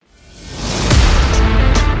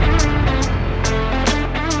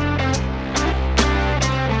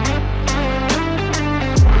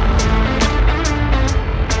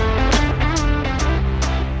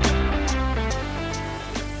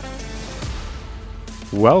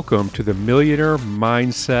Welcome to the Millionaire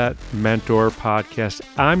Mindset Mentor Podcast.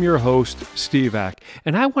 I'm your host, Steve Eck,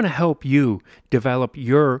 and I want to help you develop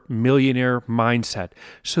your millionaire mindset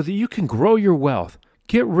so that you can grow your wealth,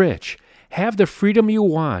 get rich, have the freedom you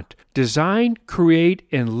want, design, create,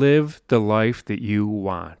 and live the life that you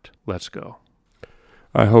want. Let's go.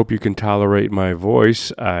 I hope you can tolerate my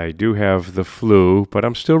voice. I do have the flu, but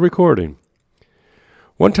I'm still recording.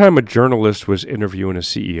 One time a journalist was interviewing a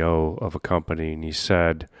CEO of a company, and he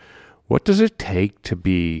said, "What does it take to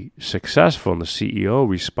be successful?" And the CEO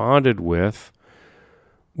responded with,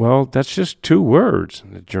 "Well, that's just two words."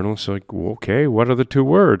 And the journalist was like, "Well, okay, what are the two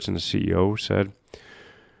words?" And the CEO said,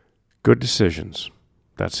 "Good decisions.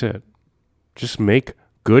 That's it. Just make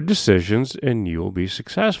good decisions and you'll be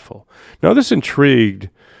successful." Now, this intrigued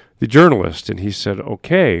the journalist, and he said,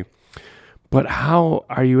 "Okay, but how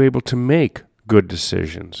are you able to make good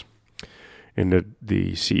decisions?" And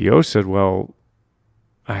the CEO said, "Well,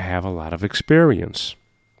 I have a lot of experience."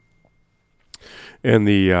 And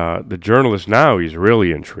the journalist, now he's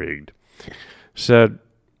really intrigued, said,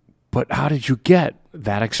 "But how did you get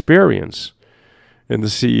that experience?" And the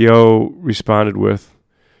CEO responded with,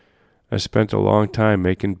 "I spent a long time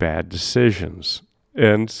making bad decisions."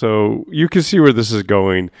 And so you can see where this is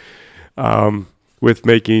going with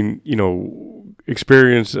making,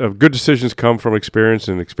 experience of good decisions come from experience,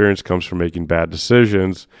 and experience comes from making bad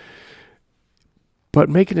decisions. But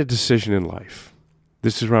making a decision in life,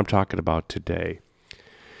 this is what I'm talking about today.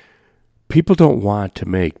 People don't want to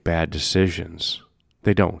make bad decisions.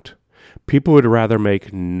 They don't. People would rather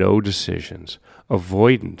make no decisions,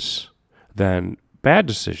 avoidance, than bad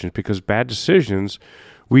decisions, because bad decisions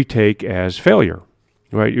we take as failure,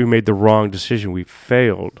 right? You made the wrong decision. We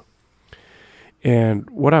failed. And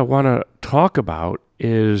what I want to talk about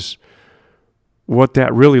is what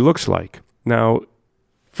that really looks like. Now,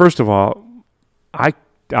 first of all, I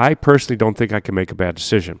personally don't think I can make a bad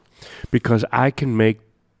decision, because I can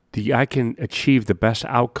achieve the best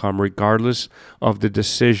outcome regardless of the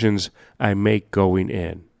decisions I make going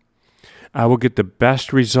in. I will get the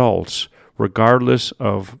best results regardless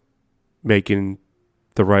of making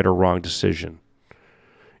the right or wrong decision.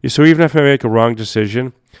 So even if I make a wrong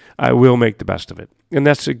decision, I will make the best of it. And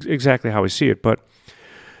that's exactly how I see it. But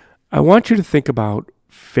I want you to think about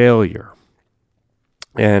failure.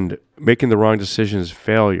 And making the wrong decision is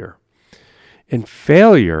failure. And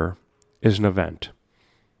failure is an event,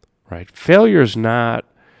 right? Failure does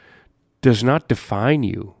not define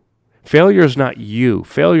you. Failure is not you.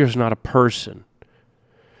 Failure is not a person.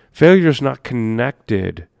 Failure is not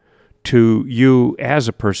connected to you as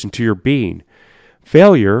a person, to your being.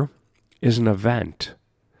 Failure is an event.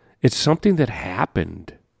 It's something that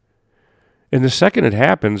happened. And the second it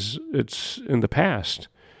happens, it's in the past.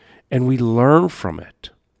 And we learn from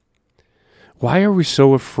it. Why are we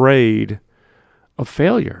so afraid of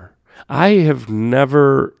failure? I have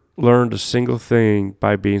never learned a single thing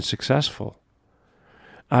by being successful.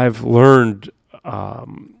 I've learned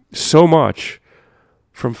so much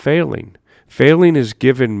from failing. Failing has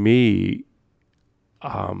given me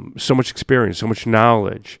so much experience, so much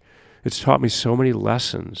knowledge. It's taught me so many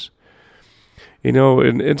lessons.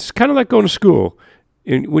 And it's kind of like going to school.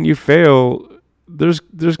 And when you fail, there's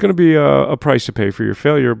going to be a price to pay for your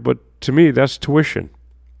failure, but to me, that's tuition,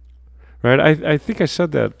 right? I think I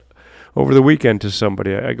said that over the weekend to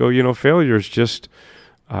somebody. I go, failure is just,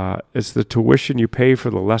 it's the tuition you pay for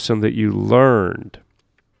the lesson that you learned.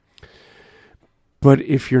 But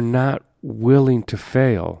if you're not willing to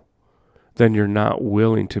fail, then you're not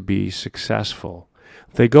willing to be successful.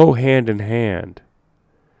 They go hand in hand.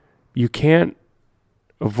 You can't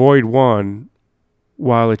avoid one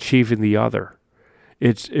while achieving the other.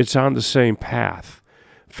 It's on the same path.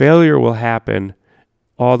 Failure will happen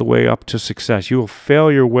all the way up to success. You will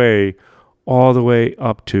fail your way all the way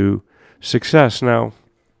up to success. Now,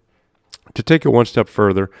 to take it one step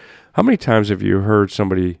further, how many times have you heard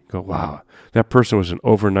somebody go, "Wow, that person was an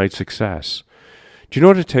overnight success"? Do you know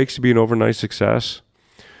what it takes to be an overnight success?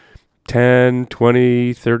 10,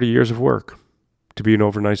 20, 30 years of work to be an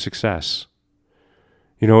overnight success.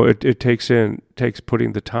 It takes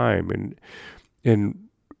putting the time. And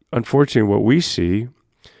unfortunately, what we see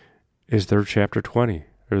is their chapter 20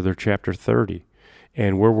 or their chapter 30.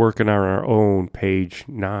 And we're working on our own page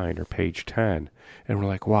 9 or page 10. And we're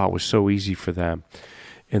like, wow, it was so easy for them.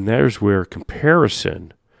 And there's where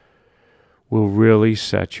comparison will really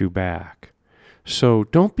set you back. So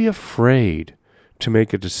don't be afraid to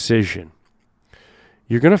make a decision.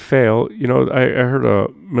 You're going to fail. I heard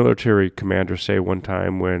a military commander say one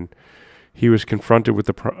time when he was confronted with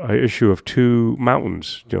the issue of two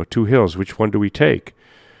mountains, two hills. Which one do we take?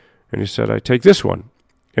 And he said, I take this one.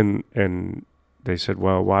 And they said,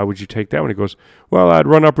 well, why would you take that one? He goes, well, I'd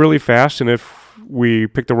run up really fast, and if we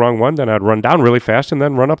picked the wrong one, then I'd run down really fast and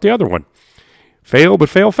then run up the other one. Fail, but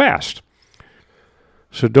fail fast.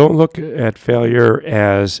 So don't look at failure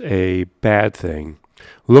as a bad thing.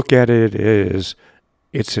 Look at it as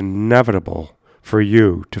it's inevitable for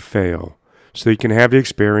you to fail so you can have the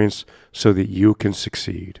experience so that you can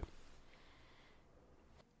succeed.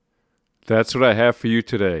 That's what I have for you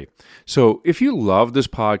today. So if you love this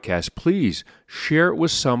podcast, please share it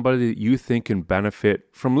with somebody that you think can benefit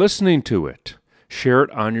from listening to it. Share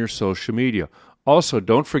it on your social media. Also,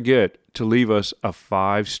 don't forget to leave us a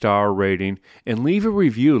 5-star rating and leave a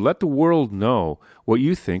review. Let the world know what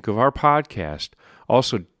you think of our podcast.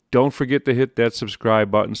 Also, don't forget to hit that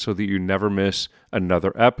subscribe button so that you never miss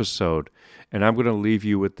another episode. And I'm going to leave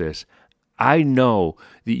you with this. I know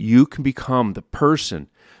that you can become the person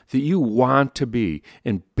that you want to be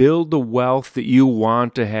and build the wealth that you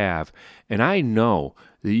want to have. And I know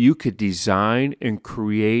that you could design and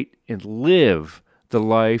create and live the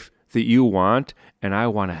life that you want, and I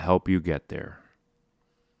want to help you get there.